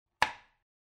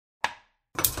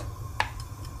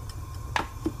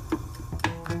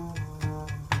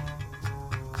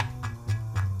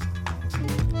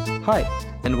Hi,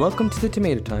 and welcome to the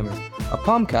Tomato Timer, a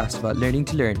podcast about learning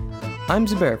to learn. I'm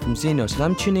Zubair from Xenos, and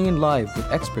I'm tuning in live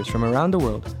with experts from around the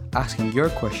world, asking your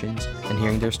questions and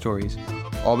hearing their stories.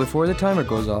 All before the timer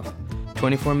goes off.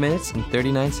 24 minutes and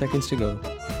 39 seconds to go.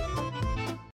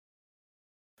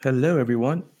 Hello,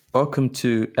 everyone. Welcome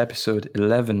to episode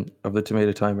 11 of the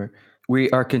Tomato Timer.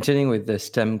 We are continuing with the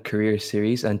STEM career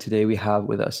series, and today we have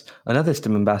with us another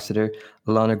STEM ambassador,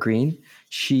 Alana Green.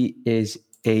 She is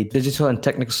a digital and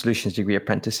technical solutions degree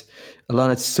apprentice.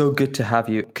 Alana, it's so good to have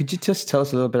you. Could you just tell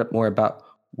us a little bit more about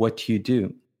what you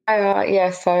do?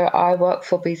 So I work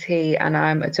for BT and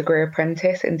I'm a degree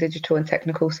apprentice in digital and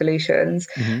technical solutions.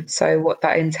 So what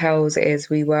that entails is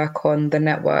we work on the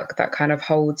network that kind of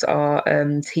holds our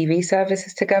TV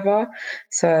services together.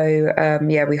 So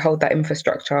we hold that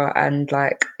infrastructure, and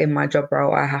like in my job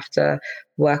role, I have to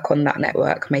work on that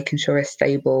network, making sure it's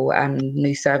stable and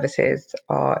new services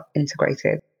are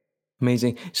integrated.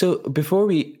 Amazing. So before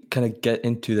we kind of get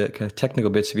into the kind of technical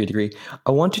bits of your degree,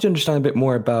 I want you to understand a bit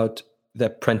more about the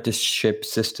apprenticeship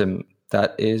system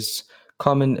that is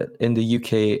common in the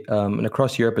UK and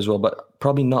across Europe as well, but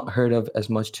probably not heard of as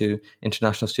much to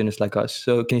international students like us.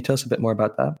 So can you tell us a bit more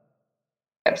about that?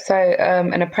 So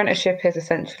an apprenticeship is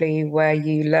essentially where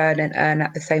you learn and earn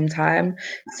at the same time.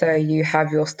 So you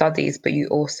have your studies, but you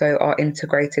also are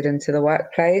integrated into the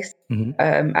workplace. And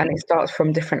it starts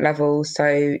from different levels.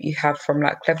 So you have from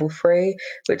like level 3,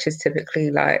 which is typically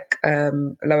like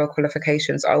lower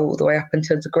qualifications, all the way up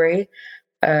until degree.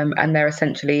 And they're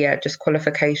essentially just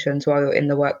qualifications while you're in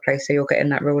the workplace. So you're getting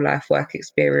that real life work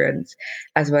experience,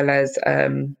 as well as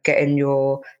getting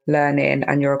your learning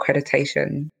and your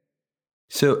accreditation.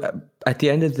 So at the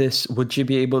end of this, would you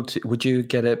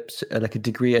get like a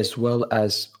degree as well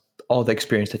as all the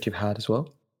experience that you've had as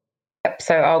well? Yep,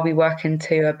 so I'll be working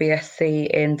to a BSc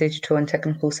in digital and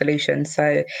technical solutions.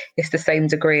 So it's the same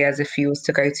degree as if you was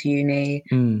to go to uni,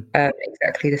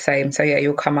 exactly the same. So yeah,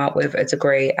 you'll come out with a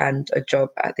degree and a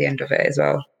job at the end of it as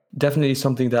well. Definitely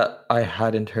something that I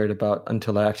hadn't heard about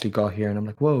until I actually got here. And I'm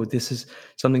like, whoa, this is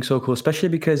something so cool, especially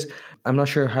because I'm not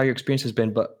sure how your experience has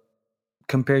been, but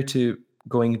compared to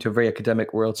going into a very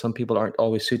academic world, some people aren't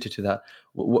always suited to that.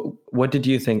 What did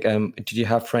you think? Did you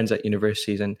have friends at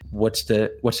universities, and what's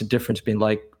the difference been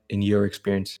like in your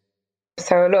experience?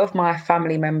 So a lot of my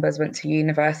family members went to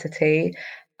university.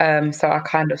 So I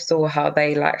kind of saw how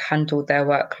they like handled their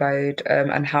workload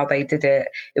and how they did it,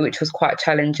 which was quite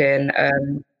challenging.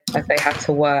 As they had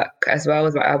to work as well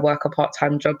as like I work a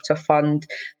part-time job to fund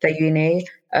their uni.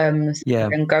 Yeah.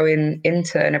 And going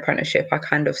into an apprenticeship, I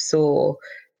kind of saw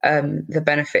the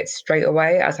benefits straight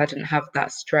away, as I didn't have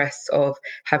that stress of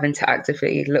having to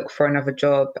actively look for another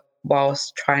job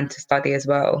whilst trying to study as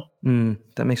well.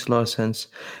 That makes a lot of sense.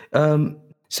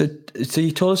 So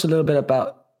you told us a little bit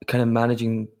about kind of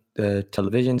managing the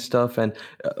television stuff, and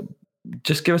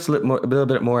just give us a little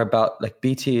bit more about, like,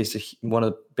 BT is one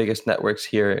of the biggest networks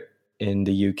here in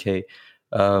the UK.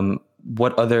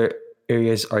 What other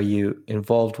areas are you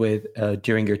involved with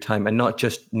during your time, and not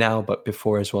just now, but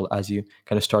before as well, as you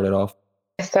kind of started off?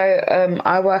 So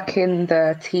I work in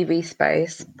the TV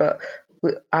space, but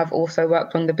I've also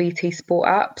worked on the BT Sport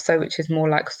app, so which is more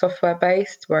like software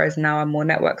based, whereas now I'm more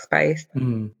networks based.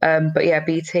 But yeah,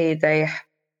 BT, they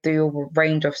do a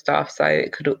range of stuff, so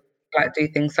it could like do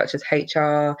things such as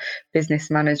HR,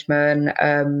 business management,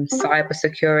 cyber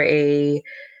security.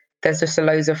 There's just a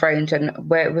loads of range, and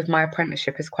where with my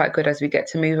apprenticeship is quite good as we get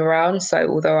to move around. So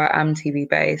although I am TV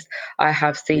based, I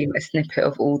have seen a snippet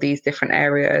of all these different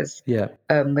areas Yeah.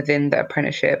 within the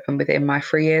apprenticeship and within my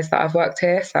 3 years that I've worked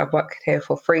here. So I've worked here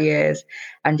for 3 years,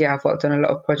 and yeah, I've worked on a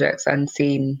lot of projects and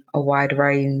seen a wide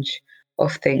range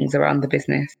of things around the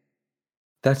business.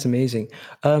 That's amazing.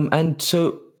 And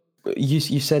so you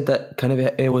said that kind of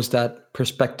it was that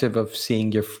perspective of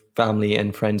seeing your family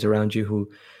and friends around you who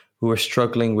were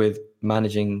struggling with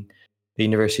managing the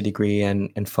university degree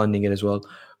and funding it as well.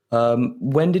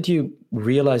 When did you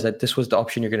realize that this was the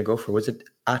option you're going to go for? Was it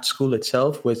at school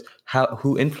itself?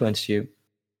 Who influenced you?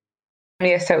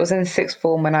 Yeah, so it was in sixth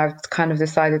form when I kind of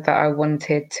decided that I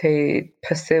wanted to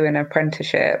pursue an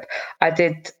apprenticeship. I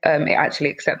did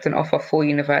actually accept an offer for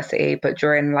university, but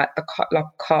during like the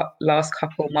last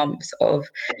couple months of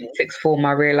sixth form,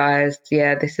 I realised,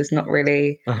 yeah, this is not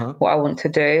really Uh-huh. what I want to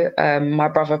do. My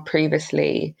brother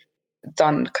previously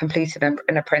completed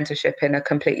an apprenticeship in a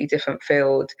completely different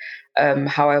field.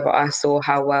 However, I saw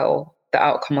how well the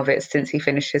outcome of it since he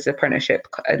finished his apprenticeship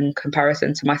in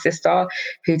comparison to my sister,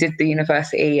 who did the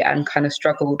university and kind of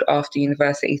struggled after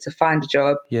university to find a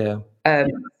job. Yeah.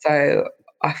 So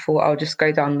I thought I'll just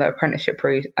go down the apprenticeship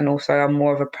route, and also I'm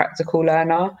more of a practical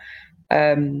learner.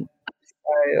 Um,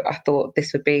 So I thought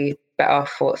this would be better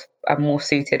for and more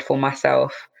suited for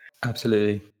myself.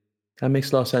 Absolutely. That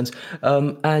makes a lot of sense.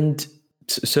 And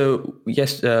so,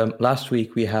 yes, last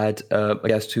week we had a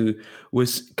guest who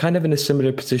was kind of in a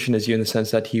similar position as you in the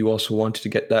sense that he also wanted to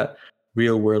get that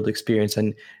real world experience.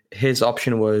 And his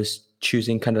option was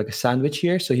choosing kind of like a sandwich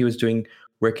year. So he was doing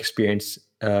work experience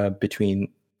between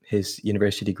his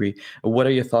university degree. What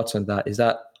are your thoughts on that? Is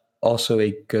that also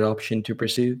a good option to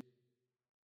pursue?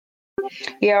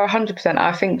 Yeah, 100%.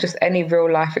 I think just any real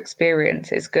life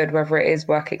experience is good, whether it is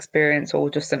work experience or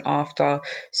just an after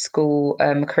school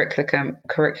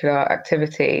curricular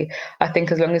activity. I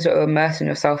think as long as you're immersing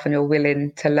yourself and you're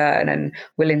willing to learn and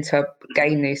willing to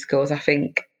gain new skills, I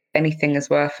think anything is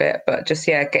worth it. But just,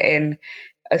 yeah, getting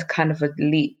as kind of a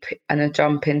leap and a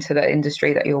jump into the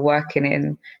industry that you're working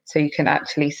in so you can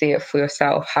actually see it for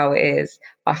yourself how it is,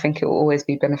 I think it will always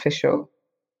be beneficial.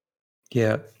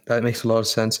 Yeah, that makes a lot of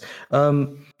sense.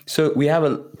 So we have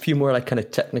a few more like kind of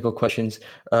technical questions.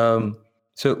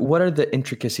 So what are the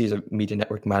intricacies of media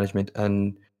network management,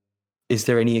 and is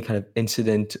there any kind of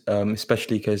incident,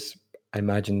 especially because I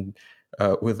imagine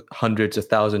with hundreds of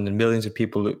thousands and millions of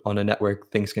people on a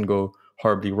network, things can go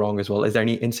horribly wrong as well. Is there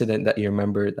any incident that you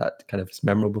remember that kind of is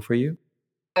memorable for you?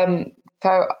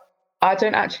 So I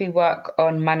don't actually work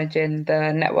on managing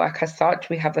the network as such.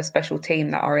 We have a special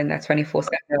team that are in there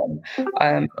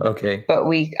 24/7. Okay. But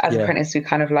we, as Yeah. apprentices, we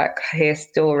kind of like hear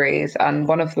stories. And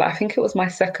one of, I think it was my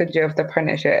second year of the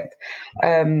apprenticeship,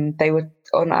 they were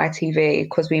on ITV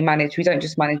because we don't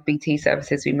just manage BT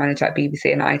services, we manage like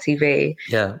BBC and ITV.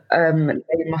 Yeah.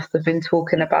 They must have been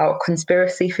talking about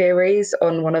conspiracy theories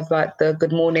on one of like the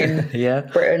Good Morning Yeah.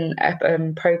 Britain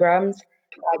programs.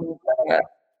 And,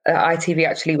 ITV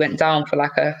actually went down for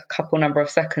like a couple number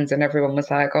of seconds, and everyone was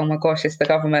like, "Oh my gosh, it's the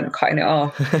government cutting it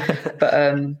off." But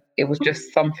it was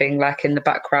just something like in the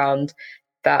background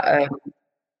that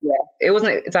yeah, it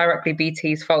wasn't directly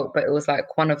BT's fault, but it was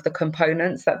like one of the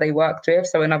components that they worked with.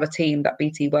 So another team that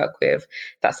BT worked with,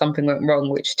 that something went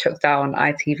wrong, which took down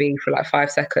ITV for like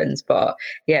 5 seconds. But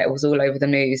yeah, it was all over the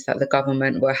news that the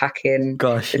government were hacking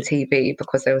Gosh. the TV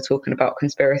because they were talking about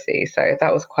conspiracy. So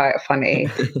that was quite funny.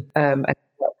 And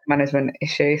management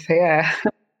issue. So yeah.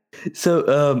 So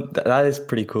that is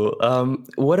pretty cool.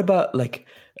 What about like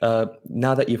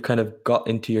now that you've kind of got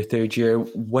into your third year,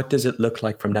 what does it look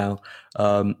like from now?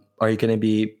 Are you going to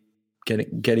be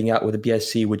getting out with a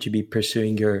BSc? Would you be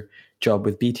pursuing your job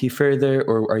with BT further,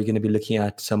 or are you going to be looking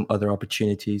at some other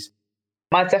opportunities?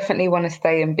 I definitely want to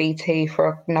stay in BT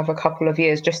for another couple of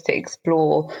years just to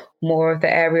explore more of the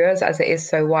areas as it is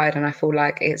so wide. And I feel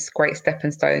like it's great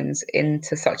stepping stones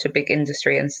into such a big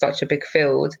industry and such a big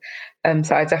field.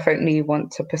 So I definitely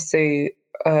want to pursue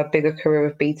a bigger career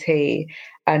with BT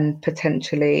and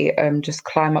potentially just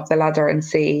climb up the ladder and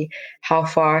see how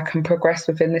far I can progress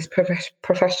within this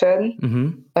profession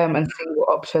and see what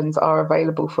options are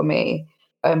available for me.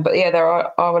 But yeah, there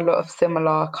are a lot of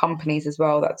similar companies as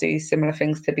well that do similar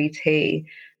things to BT.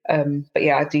 But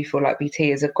yeah, I do feel like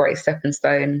BT is a great stepping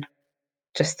stone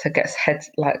just to get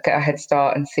a head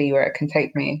start and see where it can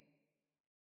take me.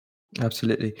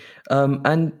 Absolutely.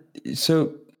 And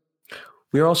so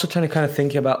we're also trying to kind of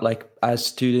think about like as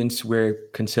students, we're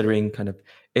considering kind of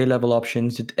A-level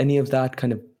options. Did any of that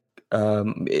kind of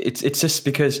it's just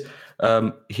because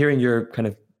hearing your kind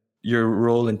of your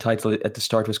role and title at the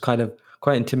start was kind of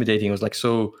quite intimidating. It was like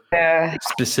so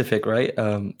specific, right?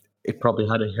 It probably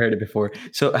hadn't heard it before.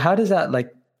 So how does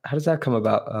that come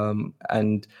about?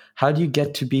 And how do you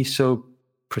get to be so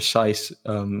precise?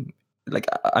 Like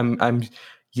I'm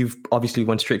you've obviously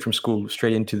went straight from school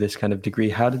straight into this kind of degree.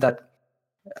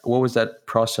 What was that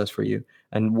process for you?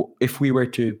 And if we were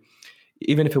to,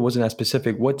 even if it wasn't as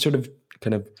specific, what sort of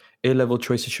kind of A-level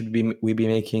choices should we be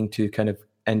making to kind of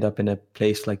end up in a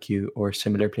place like you or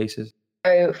similar places?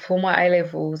 So for my A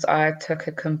levels, I took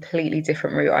a completely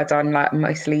different route. I done like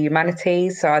mostly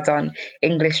humanities, so I done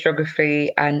English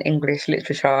geography and English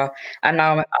literature, and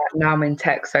now I'm in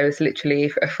tech, so it's literally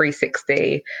a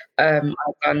 360. I've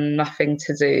done nothing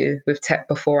to do with tech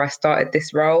before I started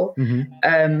this role,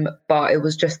 but it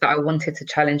was just that I wanted to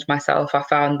challenge myself. I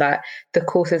found that the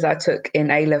courses I took in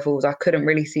A levels, I couldn't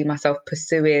really see myself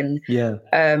pursuing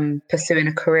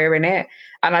a career in it.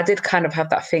 And I did kind of have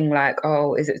that thing like,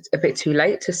 oh, is it a bit too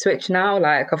late to switch now?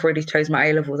 Like I've already chose my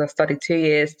A levels. I've studied 2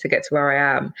 years to get to where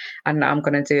I am, and now I'm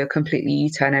going to do a completely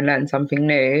U-turn and learn something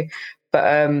new. But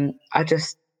I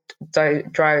just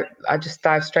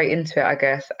dive straight into it, I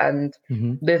guess. And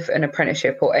with an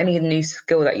apprenticeship or any new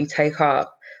skill that you take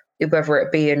up, whether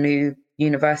it be a new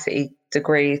university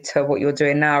degree to what you're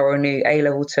doing now, or a new A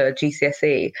level to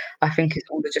GCSE. I think it's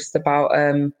all just about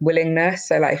willingness.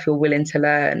 So like if you're willing to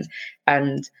learn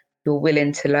and you're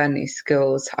willing to learn these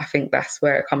skills, I think that's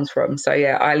where it comes from. So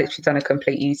yeah, I literally done a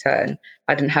complete U-turn.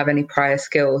 I didn't have any prior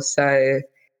skills. So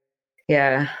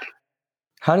yeah.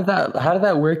 How did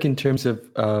that work in terms of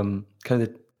kind of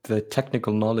the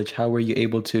technical knowledge? How were you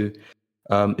able to,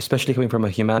 especially coming from a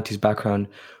humanities background,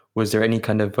 was there any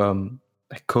kind of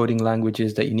like coding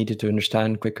languages that you needed to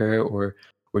understand quicker, or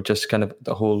just kind of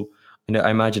the whole, I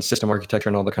imagine system architecture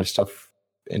and all the kind of stuff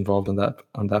involved on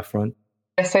that front?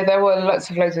 So there were loads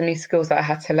of new skills that I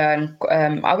had to learn.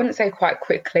 I wouldn't say quite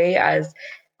quickly, as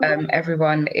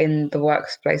everyone in the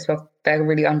workplace, well, they're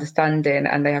really understanding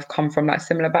and they have come from like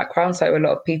similar backgrounds. So a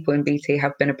lot of people in BT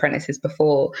have been apprentices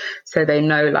before, so they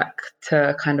know like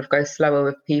to kind of go slower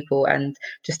with people and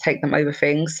just take them over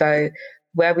things. So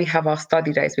where we have our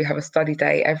study days, we have a study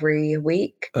day every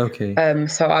week. Okay.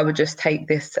 So I would just take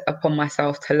this upon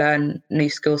myself to learn new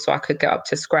skills so I could get up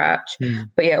to scratch.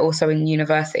 But yeah, also in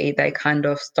university, they kind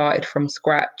of started from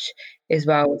scratch as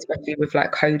well, especially with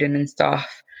like coding and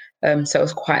stuff. So it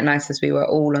was quite nice as we were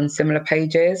all on similar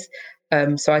pages.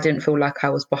 So I didn't feel like I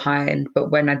was behind,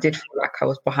 but when I did feel like I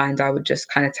was behind, I would just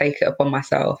kind of take it upon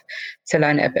myself to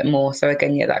learn it a bit more. So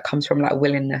again, yeah, that comes from like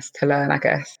willingness to learn, I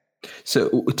guess.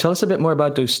 So tell us a bit more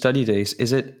about those study days.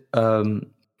 Is it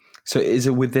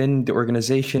within the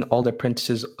organization, all the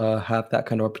apprentices have that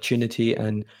kind of opportunity,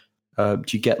 and do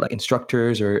you get like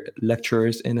instructors or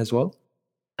lecturers in as well?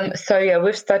 So yeah,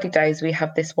 with study days, we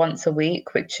have this once a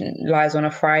week, which lies on a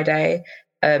Friday,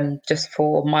 just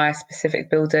for my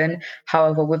specific building.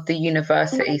 However, with the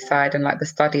university side and like the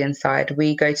studying side,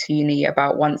 we go to uni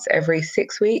about once every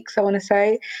 6 weeks, I want to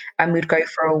say, and we'd go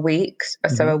for a week.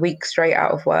 So a week straight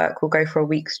out of work, we'll go for a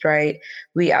week straight.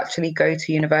 We actually go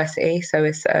to university, so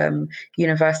it's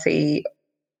university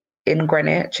in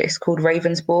Greenwich. It's called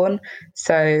Ravensbourne.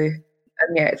 So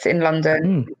yeah, it's in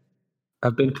London.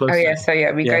 I've been close. Oh yeah, so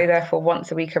yeah, we go there for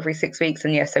once a week every 6 weeks,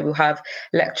 and yeah, so we'll have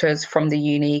lecturers from the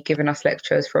uni giving us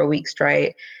lectures for a week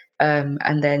straight,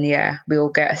 and then yeah, we all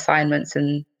get assignments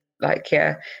and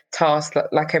tasks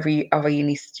like every other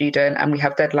uni student, and we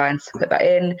have deadlines to put that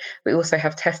in. We also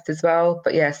have tests as well,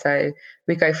 but yeah, so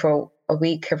we go for a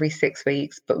week every 6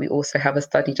 weeks, but we also have a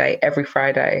study day every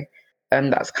Friday.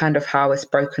 That's kind of how it's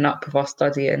broken up with our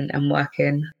studying and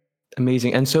working.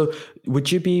 Amazing. And so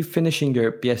would you be finishing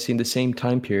your BSc in the same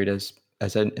time period as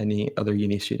any other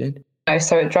uni student? No,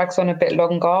 so it drags on a bit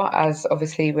longer, as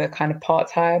obviously we're kind of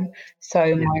part-time.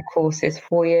 So my course is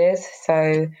 4 years.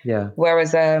 So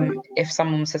whereas if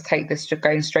someone was to take this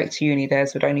going straight to uni,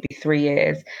 theirs would only be 3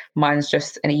 years. Mine's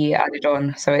just a year added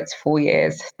on, so it's 4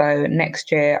 years. So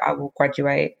next year I will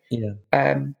graduate.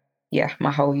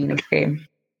 My whole uni scheme.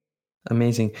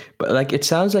 Amazing. But like, it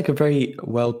sounds like a very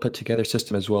well put together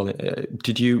system as well.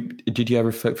 Did you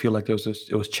ever feel like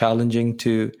it was challenging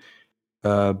to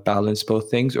balance both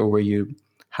things, or were you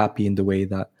happy in the way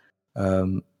that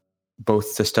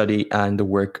both the study and the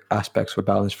work aspects were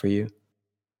balanced for you?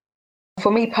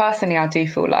 For me personally, I do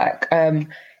feel like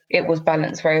it was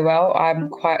balanced very well. I'm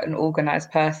quite an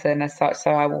organized person as such, so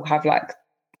I will have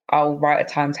I'll write a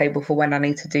timetable for when I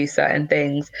need to do certain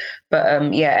things. But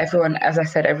everyone, as I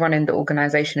said, everyone in the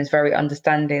organisation is very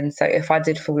understanding. So if I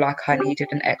did feel like I needed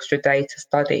an extra day to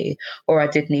study, or I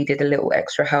needed a little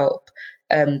extra help,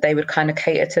 they would kind of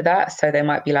cater to that. So they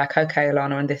might be like, okay,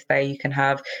 Alana, on this day you can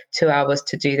have 2 hours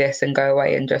to do this and go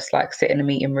away and just like sit in a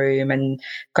meeting room and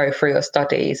go through your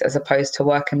studies, as opposed to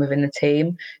working within the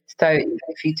team. So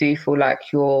if you do feel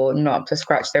like you're not up to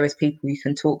scratch, there is people you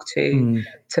can talk to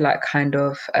like kind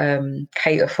of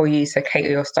cater for you, so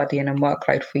cater your studying and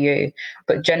workload for you.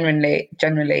 But generally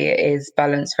it is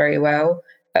balanced very well.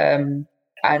 And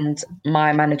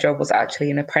my manager was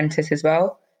actually an apprentice as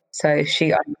well, so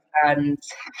she understands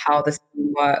how the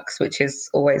system works, which is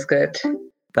always good.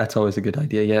 That's always a good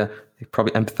idea. Yeah, they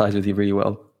probably empathize with you really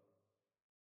well.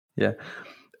 Yeah.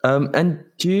 And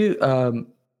do you?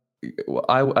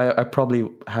 I probably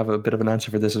have a bit of an answer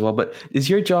for this as well, but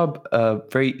is your job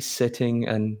very sitting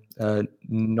and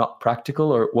not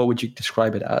practical, or what would you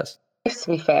describe it as?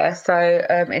 To be fair, so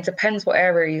it depends what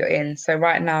area you're in. So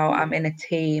right now I'm in a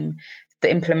team, the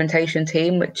implementation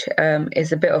team, which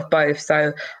is a bit of both.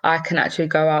 So I can actually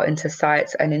go out into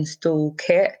sites and install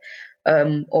kit.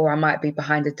 or I might be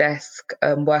behind a desk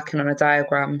working on a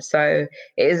diagram. So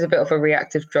it is a bit of a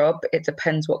reactive job. It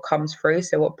depends what comes through,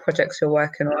 so what projects you're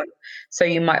working on. So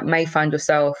you may find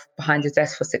yourself behind a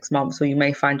desk for 6 months, or you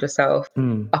may find yourself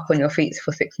up on your feet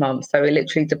for 6 months. So it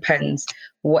literally depends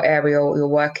what area you're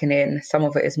working in. Some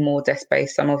of it is more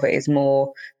desk-based, some of it is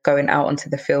more going out onto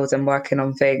the fields and working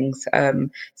on things.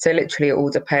 So literally it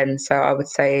all depends. So I would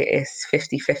say it's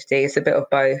 50-50. It's a bit of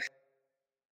both.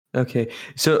 Okay,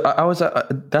 so I was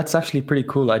that's actually pretty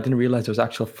cool. I didn't realize there was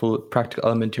actual full practical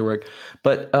element to your work,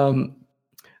 but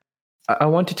I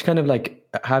wanted to kind of like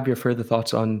have your further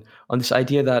thoughts on this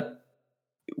idea that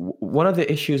one of the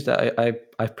issues that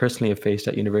I personally have faced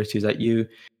at university is that you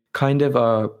kind of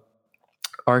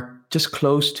are just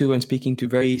close to and speaking to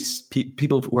very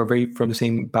people who are very from the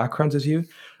same backgrounds as you,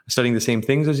 studying the same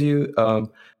things as you,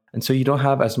 and so you don't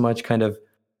have as much kind of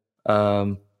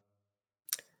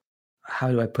how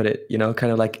do I put it?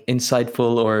 Kind of like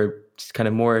insightful or kind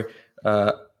of more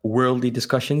worldly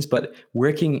discussions. But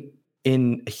working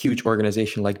in a huge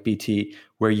organization like BT,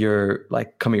 where you're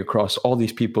like coming across all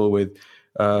these people with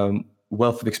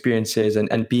wealth of experiences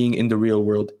and being in the real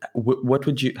world,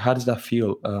 how does that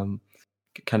feel?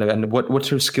 Kind of, and what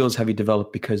sort of skills have you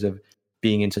developed because of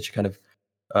being in such a kind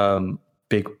of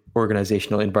big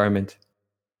organizational environment?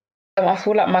 I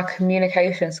feel like my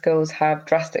communication skills have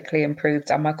drastically improved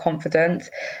and my confidence.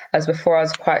 As before, I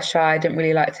was quite shy. I didn't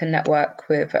really like to network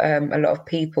with a lot of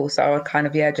people. So I would kind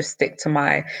of, just stick to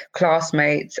my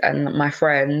classmates and my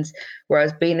friends.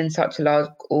 Whereas being in such a large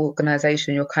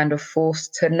organization, you're kind of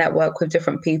forced to network with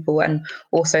different people and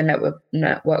also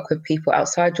network with people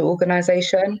outside your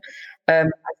organization.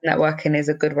 Networking is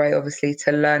a good way, obviously,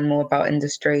 to learn more about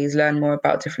industries, learn more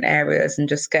about different areas, and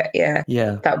just get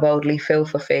that worldly feel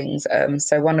for things.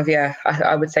 So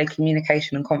I would say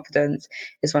communication and confidence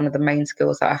is one of the main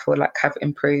skills that I feel like have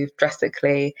improved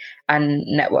drastically. And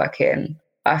networking,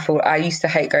 I used to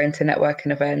hate going to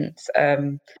networking events.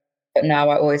 But now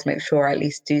I always make sure I at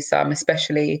least do some,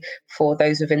 especially for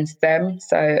those within STEM.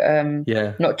 So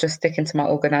not just sticking to my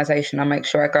organisation, I make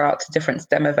sure I go out to different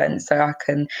STEM events so I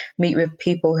can meet with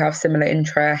people who have similar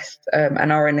interests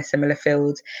and are in a similar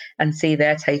field and see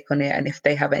their take on it and if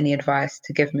they have any advice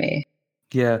to give me.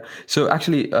 Yeah. So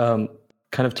actually, kind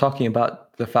of talking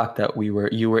about the fact that you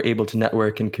were able to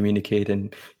network and communicate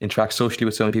and interact socially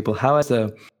with so many people, how has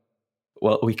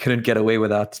we couldn't get away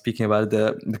without speaking about it,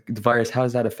 the virus, how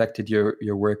has that affected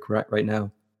your work right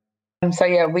now?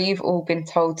 So we've all been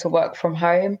told to work from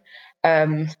home.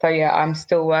 I'm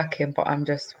still working, but I'm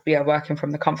just working from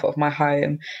the comfort of my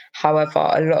home. However,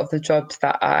 a lot of the jobs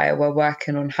that I were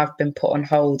working on have been put on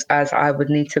hold as I would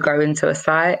need to go into a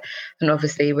site, and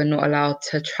obviously we're not allowed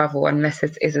to travel unless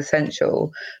it is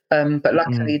essential. But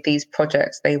luckily, these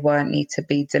projects they won't need to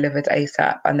be delivered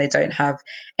ASAP, and they don't have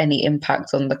any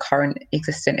impact on the current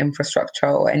existing infrastructure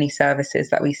or any services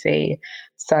that we see.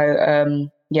 So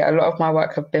a lot of my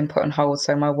work have been put on hold,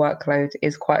 so my workload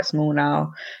is quite small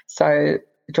now. So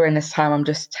during this time, I'm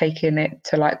just taking it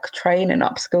to like train and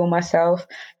upskill myself.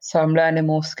 So I'm learning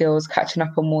more skills, catching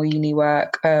up on more uni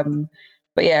work.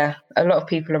 But a lot of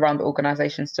people around the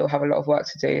organisation still have a lot of work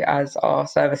to do as our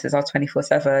services are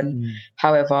 24/7.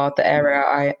 However, the area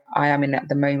I am in at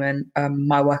the moment,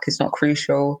 my work is not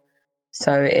crucial.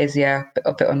 So it is, a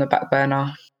bit on the back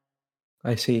burner.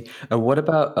 I see. What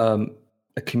about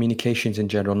communications in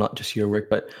general, not just your work,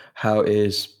 but how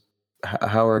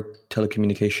are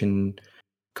telecommunication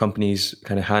companies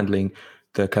kind of handling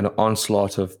the kind of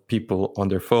onslaught of people on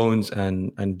their phones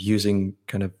and using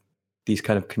kind of these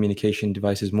kind of communication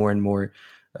devices more and more?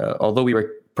 Although we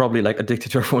were probably like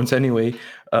addicted to our phones anyway,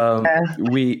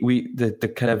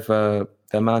 the kind of the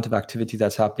amount of activity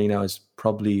that's happening now is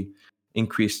probably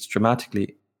increased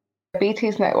dramatically.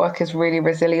 BT's network is really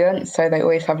resilient, so they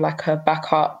always have like a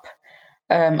backup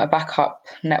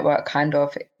network kind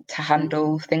of to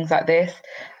handle things like this.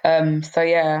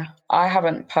 I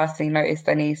haven't personally noticed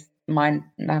my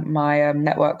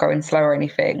network going slow or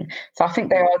anything. So I think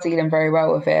they are dealing very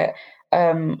well with it.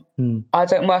 I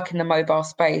don't work in the mobile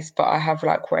space, but I have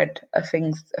like read a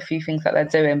few things that they're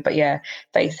doing. But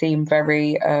they seem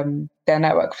very their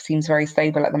network seems very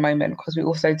stable at the moment because we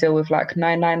also deal with like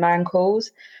 999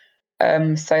 calls.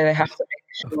 So they have to make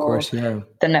Of course, sure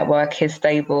the network is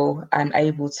stable and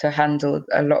able to handle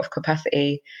a lot of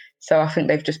capacity. So I think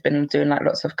they've just been doing like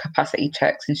lots of capacity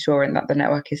checks, ensuring that the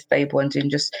network is stable and doing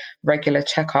just regular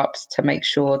checkups to make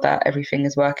sure that everything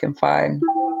is working fine.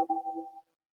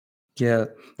 Yeah,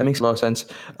 that makes a lot of sense.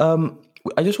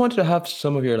 I just wanted to have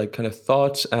some of your like kind of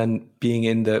thoughts and being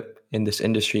in this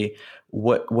industry.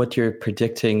 what you're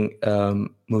predicting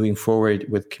moving forward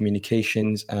with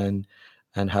communications and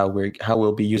how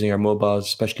we'll be using our mobiles,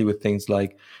 especially with things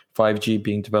like 5G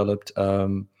being developed.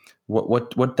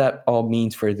 What that all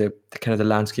means for the kind of the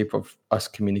landscape of us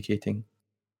communicating.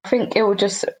 I think it will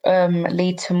just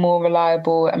lead to more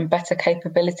reliable and better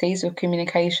capabilities with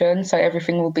communication. So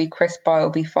everything will be crisper,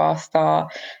 it'll be faster.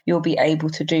 You'll be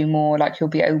able to do more. Like you'll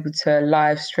be able to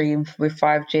live stream with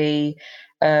 5G.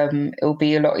 It'll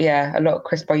be a lot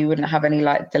crisper. You wouldn't have any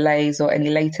like delays or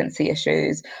any latency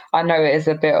issues. I know it is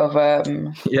a bit of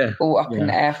all up in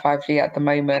the air 5G at the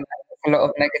moment. There's a lot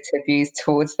of negative views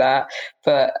towards that,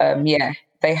 but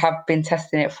they have been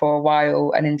testing it for a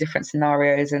while and in different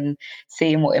scenarios and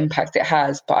seeing what impact it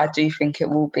has. But I do think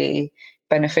it will be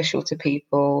beneficial to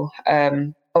people.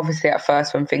 Obviously, at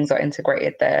first, when things are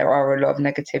integrated, there are a lot of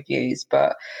negative views.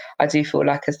 But I do feel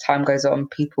like as time goes on,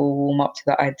 people will warm up to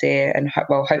that idea and,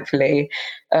 hopefully.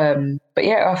 But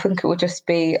yeah, I think it will just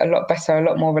be a lot better, a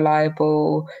lot more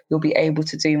reliable. You'll be able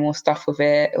to do more stuff with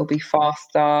it. It'll be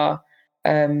faster.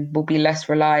 Will be less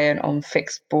reliant on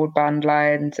fixed broadband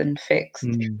lines and fixed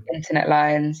internet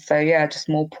lines. So yeah, just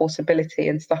more portability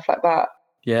and stuff like that.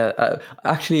 Yeah,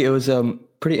 actually, it was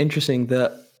pretty interesting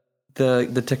that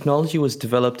the technology was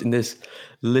developed in this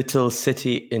little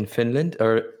city in Finland,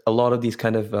 or a lot of these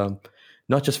kind of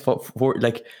not just for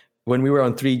like when we were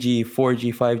on 3G,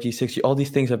 4G, 5G, 6G, all these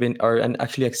things and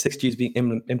actually like 6G is being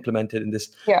implemented in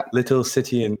this little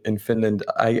city in Finland.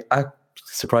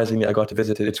 Surprisingly, I got to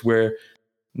visit it. It's where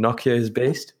Nokia is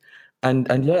based, and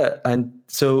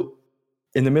so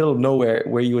in the middle of nowhere,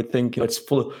 where you would think it's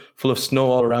full of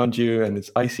snow all around you and it's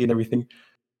icy and everything,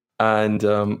 and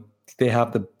they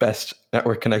have the best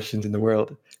network connections in the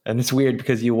world. And it's weird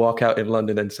because you walk out in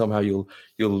London and somehow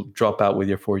you'll drop out with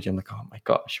your 4G. I'm like, oh my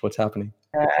gosh, what's happening?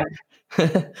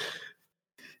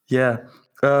 Yeah,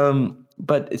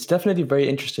 but it's definitely very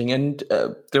interesting. And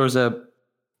there was a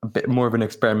bit more of an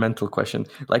experimental question.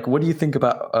 Like, what do you think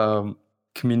about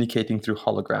communicating through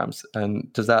holograms? And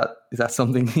is that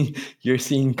something you're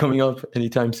seeing coming up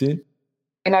anytime soon?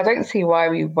 And I don't see why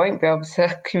we won't be able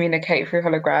to communicate through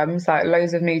holograms. Like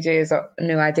loads of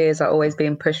new ideas are always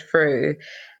being pushed through,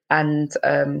 and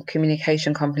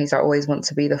communication companies are always want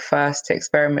to be the first to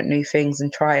experiment new things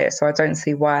and try it. So I don't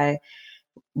see why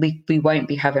we won't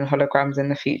be having holograms in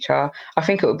the future. I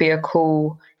think it would be a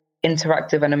cool,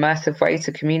 interactive and immersive way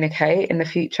to communicate in the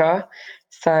future.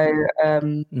 So I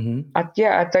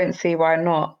don't see why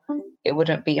not. It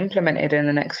wouldn't be implemented in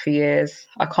the next few years.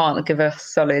 I can't give a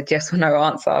solid yes or no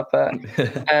answer, but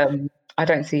I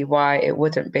don't see why it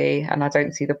wouldn't be, and I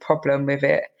don't see the problem with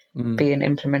it being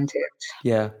implemented.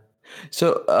 Yeah.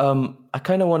 So I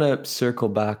kind of want to circle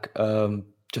back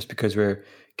just because we're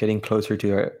getting closer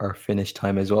to our finish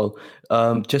time as well.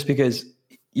 Just because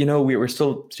we're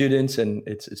still students, and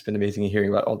it's been amazing hearing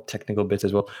about all the technical bits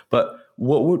as well. But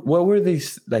what were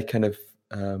these like kind of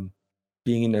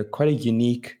being in quite a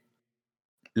unique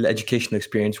educational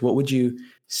experience? What would you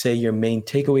say your main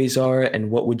takeaways are, and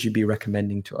what would you be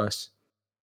recommending to us?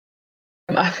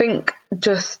 I think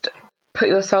just put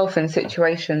yourself in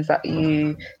situations that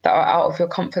are out of your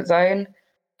comfort zone.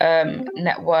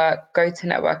 Network, go to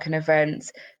networking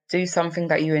events, do something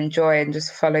that you enjoy, and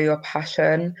just follow your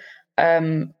passion.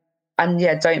 And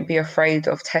don't be afraid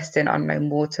of testing unknown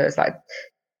waters. Like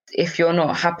if you're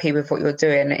not happy with what you're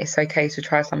doing, it's okay to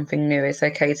try something new. It's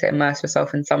okay to immerse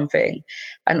yourself in something.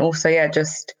 And also,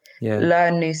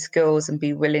 learn new skills and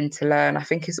be willing to learn. I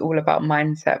think it's all about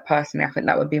mindset personally. I think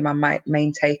that would be my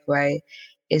main takeaway,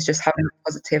 is just having a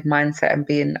positive mindset and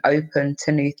being open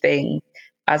to new things.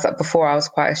 As before, I was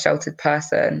quite a sheltered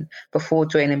person before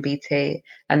joining BT.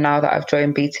 And now that I've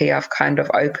joined BT, I've kind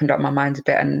of opened up my mind a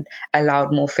bit and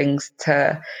allowed more things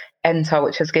to enter,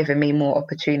 which has given me more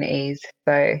opportunities.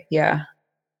 So, yeah.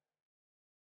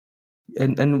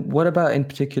 And what about in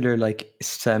particular, like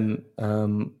STEM?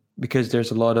 Because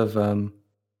there's a lot of,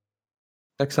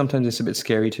 like sometimes it's a bit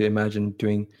scary to imagine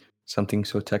doing something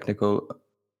so technical.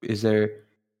 Is there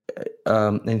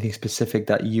anything specific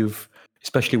that you've,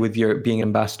 especially with your being an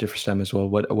ambassador for STEM as well,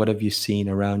 what have you seen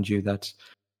around you that's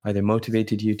either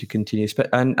motivated you to continue?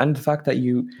 And the fact that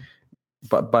you,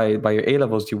 by your A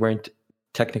levels, you weren't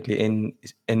technically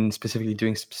in specifically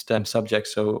doing STEM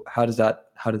subjects. So how did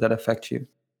that affect you?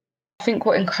 I think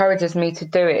what encourages me to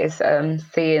do it is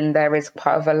seeing there is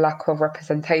part of a lack of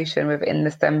representation within the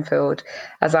STEM field.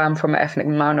 As I'm from an ethnic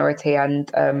minority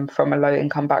and from a low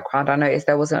income background, I noticed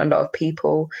there wasn't a lot of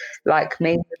people like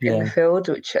me in the field,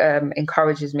 which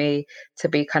encourages me to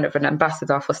be kind of an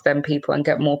ambassador for STEM people and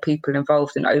get more people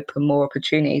involved and open more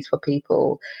opportunities for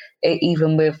people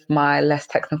even with my less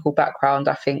technical background,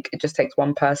 I think it just takes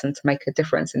one person to make a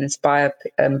difference and inspire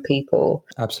people.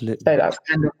 Absolutely. So that's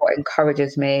kind of what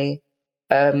encourages me.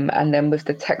 And then with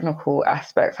the technical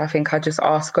aspects, I think I just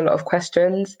ask a lot of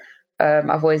questions.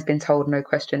 I've always been told no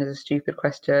question is a stupid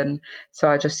question. So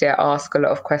I just, ask a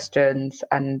lot of questions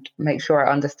and make sure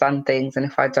I understand things. And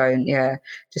if I don't,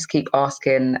 just keep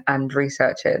asking and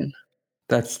researching.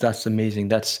 That's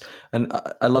amazing. And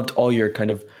I loved all your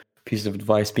kind of pieces of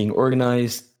advice: being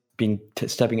organized,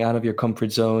 stepping out of your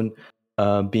comfort zone,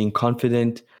 being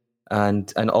confident,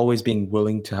 and always being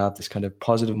willing to have this kind of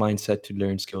positive mindset to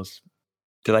learn skills.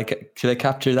 Did I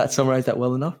capture that, summarize that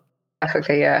well enough?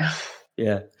 Definitely, yeah.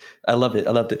 Yeah, I loved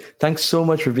it. Thanks so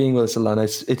much for being with us, Alana.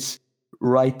 It's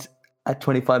right at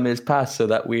 25 minutes past, so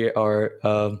that we are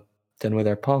done with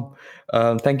our poem.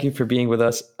 Thank you for being with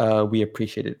us. We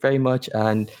appreciate it very much,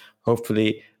 and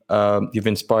hopefully you've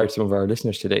inspired some of our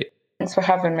listeners today. Thanks for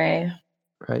having me.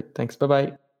 Right, thanks.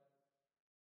 Bye-bye.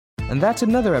 And that's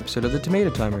another episode of the Tomato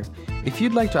Timer. If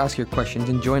you'd like to ask your questions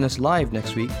and join us live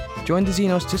next week, join the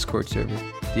Xenos Discord server.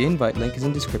 The invite link is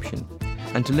in description.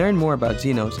 And to learn more about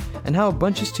Xenos and how a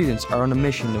bunch of students are on a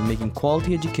mission of making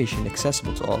quality education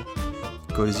accessible to all,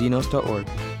 go to xenos.org.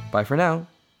 Bye for now.